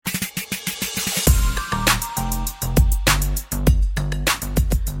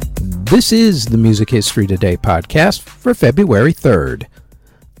This is the Music History Today podcast for February 3rd.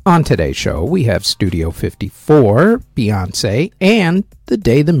 On today's show, we have Studio 54, Beyoncé, and The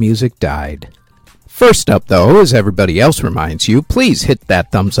Day the Music Died. First up, though, as everybody else reminds you, please hit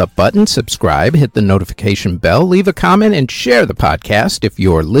that thumbs up button, subscribe, hit the notification bell, leave a comment, and share the podcast if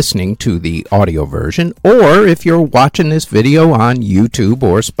you're listening to the audio version, or if you're watching this video on YouTube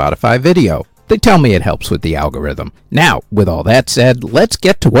or Spotify video. They tell me it helps with the algorithm. Now, with all that said, let's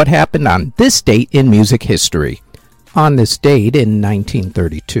get to what happened on this date in music history. On this date in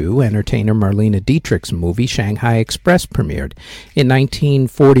 1932, entertainer Marlene Dietrich's movie Shanghai Express premiered. In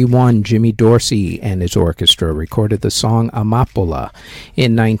 1941, Jimmy Dorsey and his orchestra recorded the song Amapola.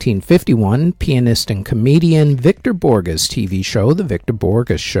 In 1951, pianist and comedian Victor Borge's TV show The Victor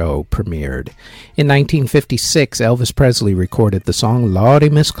Borge Show premiered. In 1956, Elvis Presley recorded the song Lordy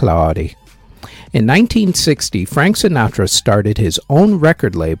Miss Claudy. In 1960, Frank Sinatra started his own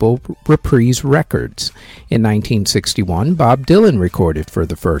record label, Reprise Records. In 1961, Bob Dylan recorded for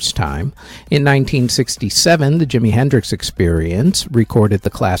the first time. In 1967, the Jimi Hendrix Experience recorded the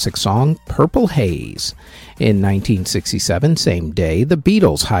classic song Purple Haze. In 1967, same day, the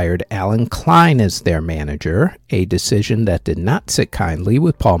Beatles hired Alan Klein as their manager, a decision that did not sit kindly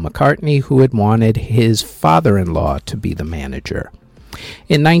with Paul McCartney, who had wanted his father-in-law to be the manager.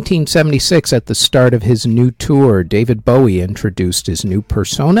 In 1976, at the start of his new tour, David Bowie introduced his new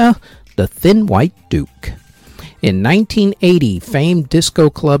persona, the Thin White Duke. In 1980, famed disco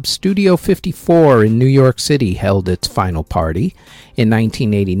club Studio 54 in New York City held its final party. In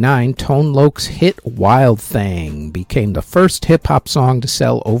 1989, Tone Loc's hit Wild Thing became the first hip-hop song to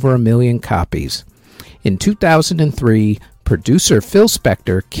sell over 1 million copies. In 2003, producer Phil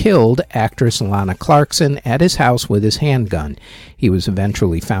Spector killed actress Lana Clarkson at his house with his handgun. He was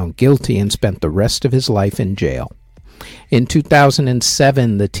eventually found guilty and spent the rest of his life in jail. In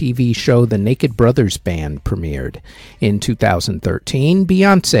 2007, the TV show The Naked Brothers Band premiered. In 2013,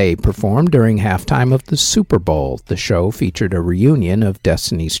 Beyoncé performed during halftime of the Super Bowl. The show featured a reunion of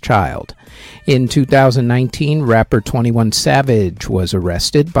Destiny's Child. In 2019, rapper 21 Savage was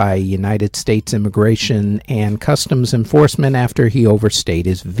arrested by United States Immigration and Customs Enforcement after he overstayed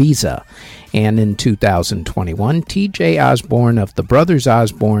his visa. And in 2021, T.J. Osborne of the Brothers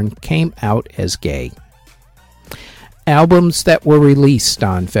Osborne came out as gay. Albums that were released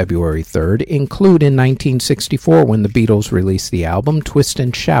on February 3rd include in 1964 when the Beatles released the album Twist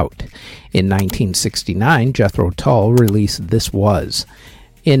and Shout. In 1969, Jethro Tull released This Was.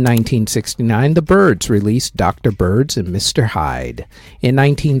 In 1969, the Byrds released Dr. Birds and Mr. Hyde. In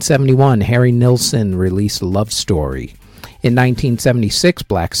 1971, Harry Nilsson released Love Story. In 1976,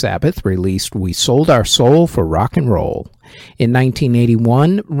 Black Sabbath released We Sold Our Soul for Rock and Roll. In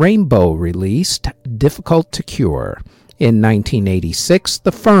 1981, Rainbow released Difficult to Cure. In 1986,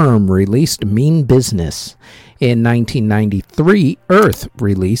 The Firm released Mean Business. In 1993, Earth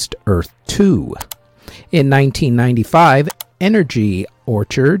released Earth 2. In 1995, Energy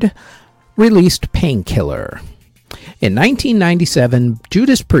Orchard released Painkiller. In 1997,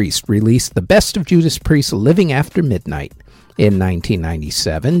 Judas Priest released The Best of Judas Priest Living After Midnight. In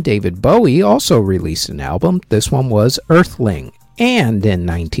 1997, David Bowie also released an album. This one was Earthling. And in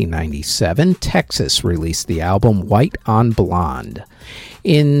 1997, Texas released the album White on Blonde.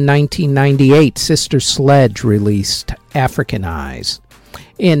 In 1998, Sister Sledge released African Eyes.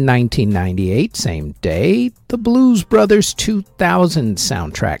 In 1998, same day, the Blues Brothers 2000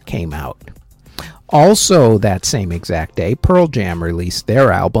 soundtrack came out. Also that same exact day, Pearl Jam released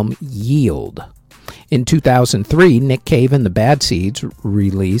their album Yield. In 2003, Nick Cave and the Bad Seeds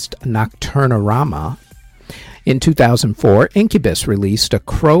released Nocturnarama. In 2004, Incubus released A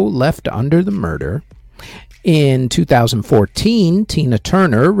Crow Left Under the Murder. In 2014, Tina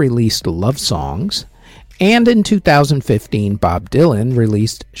Turner released Love Songs. And in 2015, Bob Dylan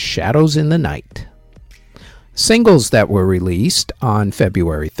released Shadows in the Night. Singles that were released on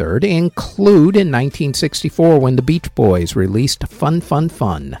February 3rd include in 1964 when the Beach Boys released Fun Fun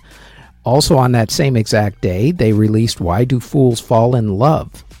Fun. Also on that same exact day, they released Why Do Fools Fall in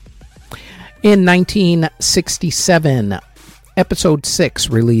Love. In 1967, Episode 6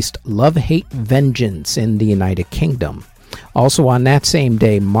 released Love, Hate, Vengeance in the United Kingdom. Also on that same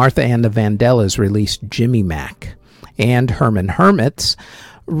day, Martha and the Vandellas released Jimmy Mac. And Herman Hermits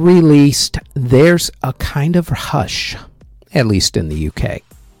released There's a Kind of Hush, at least in the UK.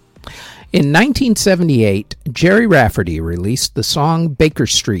 In 1978, Jerry Rafferty released the song Baker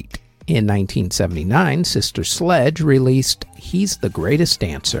Street. In 1979, Sister Sledge released He's the Greatest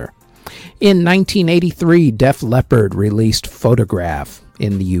Dancer. In 1983, Def Leppard released Photograph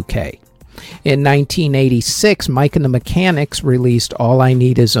in the UK. In 1986, Mike and the Mechanics released All I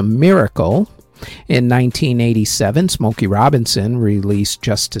Need Is a Miracle. In 1987, Smokey Robinson released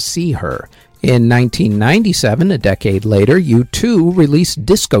Just to See Her. In 1997, a decade later, U2 released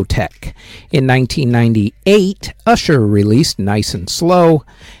Discotheque. In 1998, Usher released Nice and Slow.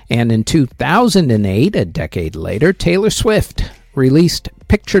 And in 2008, a decade later, Taylor Swift released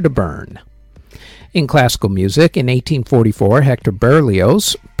Picture to Burn. In classical music, in 1844, Hector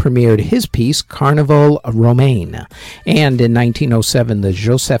Berlioz premiered his piece Carnaval Romain. And in 1907, the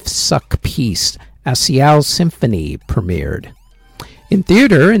Joseph Suck piece Asial Symphony premiered. In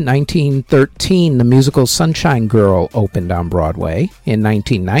theater, in 1913, the musical Sunshine Girl opened on Broadway. In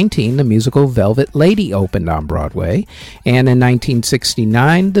 1919, the musical Velvet Lady opened on Broadway. And in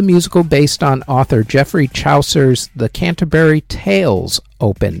 1969, the musical based on author Geoffrey Chaucer's The Canterbury Tales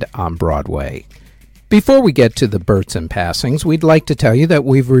opened on Broadway. Before we get to the births and passings, we'd like to tell you that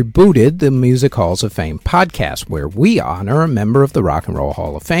we've rebooted the Music Halls of Fame podcast, where we honor a member of the Rock and Roll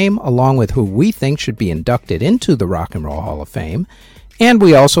Hall of Fame, along with who we think should be inducted into the Rock and Roll Hall of Fame, and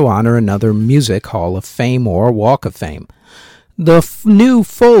we also honor another Music Hall of Fame or Walk of Fame. The new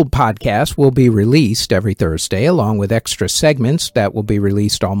full podcast will be released every Thursday, along with extra segments that will be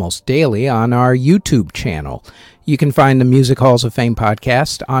released almost daily on our YouTube channel. You can find the Music Halls of Fame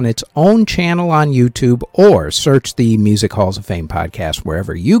podcast on its own channel on YouTube, or search the Music Halls of Fame podcast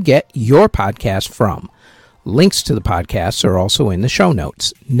wherever you get your podcast from. Links to the podcasts are also in the show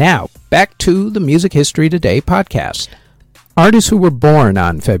notes. Now, back to the Music History Today podcast. Artists who were born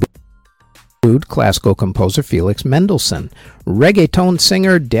on February include classical composer Felix Mendelssohn, reggaeton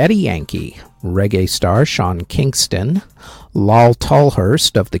singer Daddy Yankee, reggae star Sean Kingston, Lol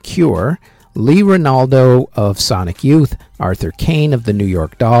Tolhurst of The Cure, Lee Ronaldo of Sonic Youth, Arthur Kane of the New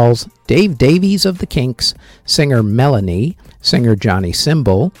York Dolls, Dave Davies of the Kinks, singer Melanie, singer Johnny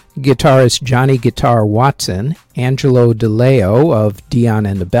Symbol, guitarist Johnny Guitar Watson, Angelo DeLeo of Dion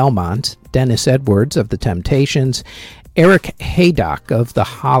and the Belmonts, Dennis Edwards of The Temptations, Eric Haydock of The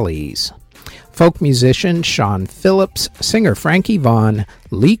Hollies, folk musician Sean Phillips, singer Frankie Vaughan,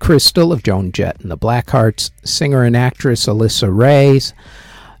 Lee Crystal of Joan Jett and the Blackhearts, singer and actress Alyssa Reyes,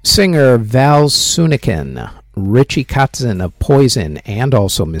 singer Val Sunikin, Richie Kotzen of Poison and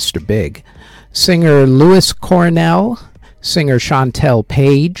also Mr. Big, singer Louis Coronel, singer Chantel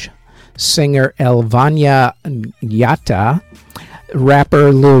Page, singer Elvania Yata,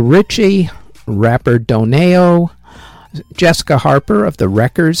 rapper Lil Richie, rapper Doneo, Jessica Harper of The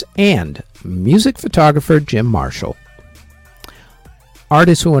Wreckers, and music photographer Jim Marshall.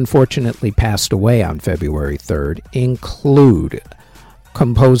 Artists who unfortunately passed away on February 3rd include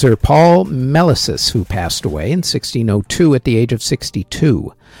composer Paul Melissus, who passed away in 1602 at the age of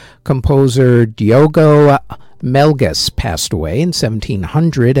 62. Composer Diogo Melgas passed away in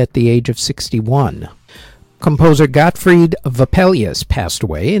 1700 at the age of 61. Composer Gottfried Vapelius passed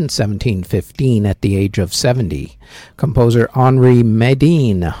away in 1715 at the age of 70. Composer Henri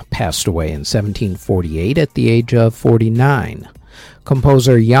Medine passed away in 1748 at the age of 49.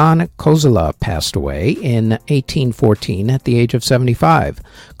 Composer Jan Kozel passed away in 1814 at the age of 75.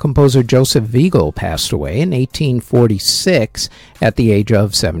 Composer Joseph Wiegel passed away in 1846 at the age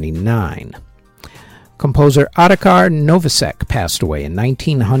of 79. Composer Otakar Novosek passed away in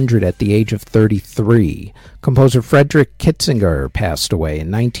 1900 at the age of 33. Composer Frederick Kitzinger passed away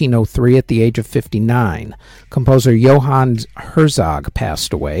in 1903 at the age of 59. Composer Johann Herzog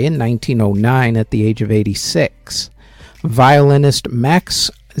passed away in 1909 at the age of 86. Violinist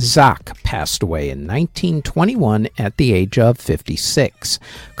Max Zach passed away in 1921 at the age of 56.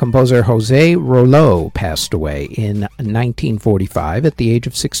 Composer Jose Rollo passed away in 1945 at the age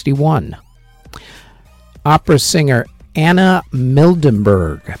of 61. Opera singer Anna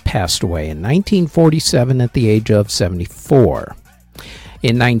Mildenberg passed away in 1947 at the age of 74.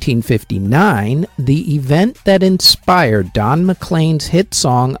 In 1959, the event that inspired Don McLean's hit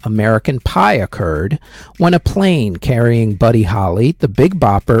song American Pie occurred when a plane carrying Buddy Holly, the Big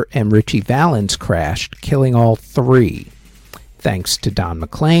Bopper, and Richie Valens crashed, killing all three. Thanks to Don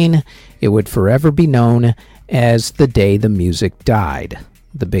McLean, it would forever be known as the day the music died.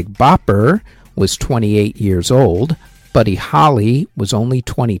 The Big Bopper was 28 years old, Buddy Holly was only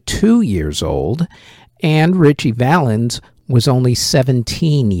 22 years old, and Richie Valens was only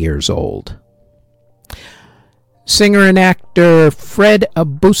 17 years old. Singer and actor Fred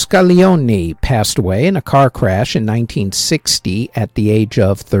Buscaglione passed away in a car crash in 1960 at the age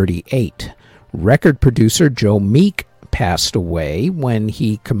of 38. Record producer Joe Meek passed away when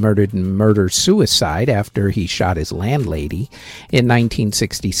he committed murder-suicide after he shot his landlady in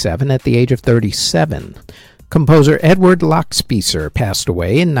 1967 at the age of 37. Composer Edward Lochspiecer passed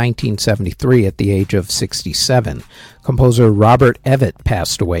away in 1973 at the age of 67. Composer Robert Evett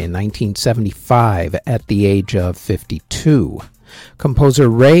passed away in 1975 at the age of 52. Composer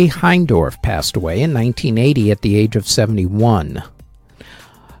Ray Heindorf passed away in 1980 at the age of 71.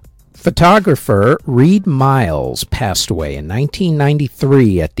 Photographer Reed Miles passed away in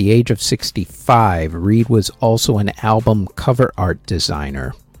 1993 at the age of 65. Reed was also an album cover art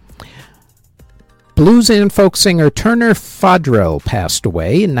designer. Blues and folk singer Turner Fodrell passed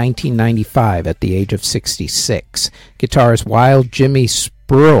away in 1995 at the age of 66. Guitarist Wild Jimmy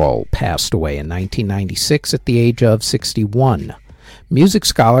Spruill passed away in 1996 at the age of 61. Music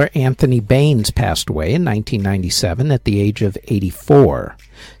scholar Anthony Baines passed away in 1997 at the age of 84.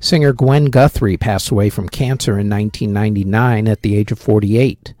 Singer Gwen Guthrie passed away from cancer in 1999 at the age of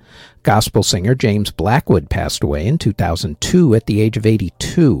 48. Gospel singer James Blackwood passed away in 2002 at the age of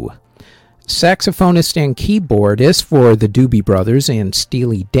 82. Saxophonist and keyboardist for the Doobie Brothers and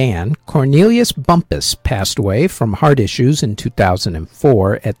Steely Dan, Cornelius Bumpus passed away from heart issues in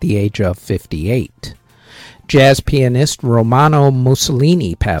 2004 at the age of 58. Jazz pianist Romano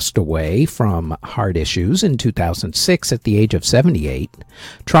Mussolini passed away from heart issues in 2006 at the age of 78.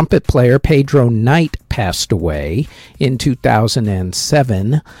 Trumpet player Pedro Knight passed away in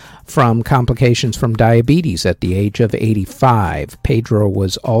 2007 from complications from diabetes at the age of 85. Pedro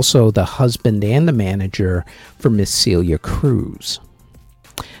was also the husband and the manager for Miss Celia Cruz.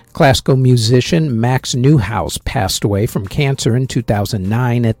 Classical musician Max Neuhaus passed away from cancer in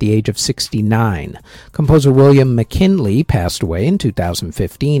 2009 at the age of 69. Composer William McKinley passed away in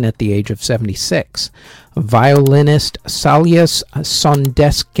 2015 at the age of 76. Violinist Salius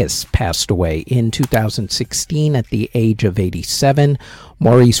Sondeskis passed away in 2016 at the age of 87.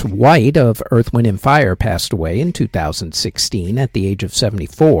 Maurice White of Earth, Wind & Fire passed away in 2016 at the age of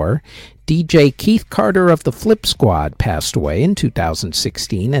 74. DJ Keith Carter of the Flip Squad passed away in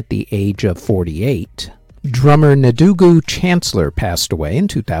 2016 at the age of 48. Drummer Nadugu Chancellor passed away in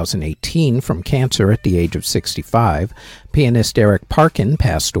 2018 from cancer at the age of 65. Pianist Eric Parkin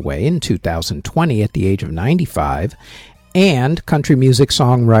passed away in 2020 at the age of 95. And country music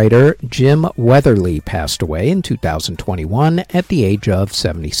songwriter Jim Weatherly passed away in 2021 at the age of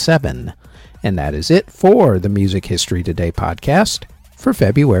 77. And that is it for the Music History Today podcast for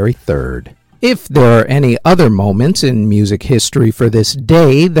February 3rd. If there are any other moments in music history for this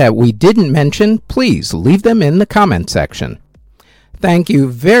day that we didn't mention, please leave them in the comment section. Thank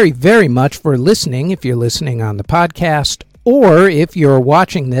you very, very much for listening if you're listening on the podcast or if you're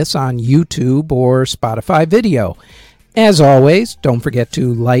watching this on YouTube or Spotify video. As always, don't forget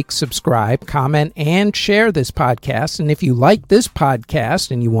to like, subscribe, comment, and share this podcast. And if you like this podcast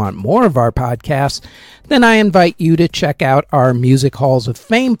and you want more of our podcasts, then I invite you to check out our Music Halls of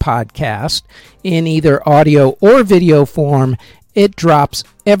Fame podcast in either audio or video form. It drops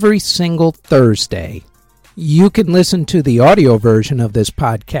every single Thursday. You can listen to the audio version of this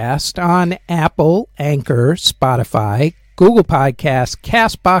podcast on Apple, Anchor, Spotify, Google Podcasts,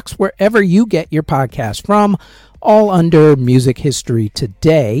 CastBox, wherever you get your podcast from, all under Music History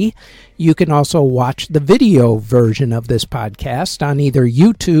Today. You can also watch the video version of this podcast on either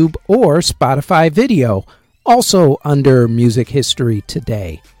YouTube or Spotify video, also under Music History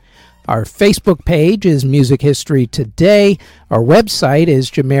Today. Our Facebook page is Music History Today. Our website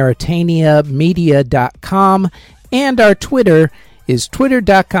is JamaritaniaMedia.com. And our Twitter is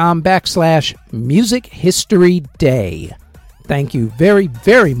twitter.com/Music History Day. Thank you very,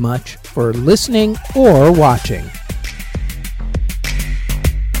 very much for listening or watching.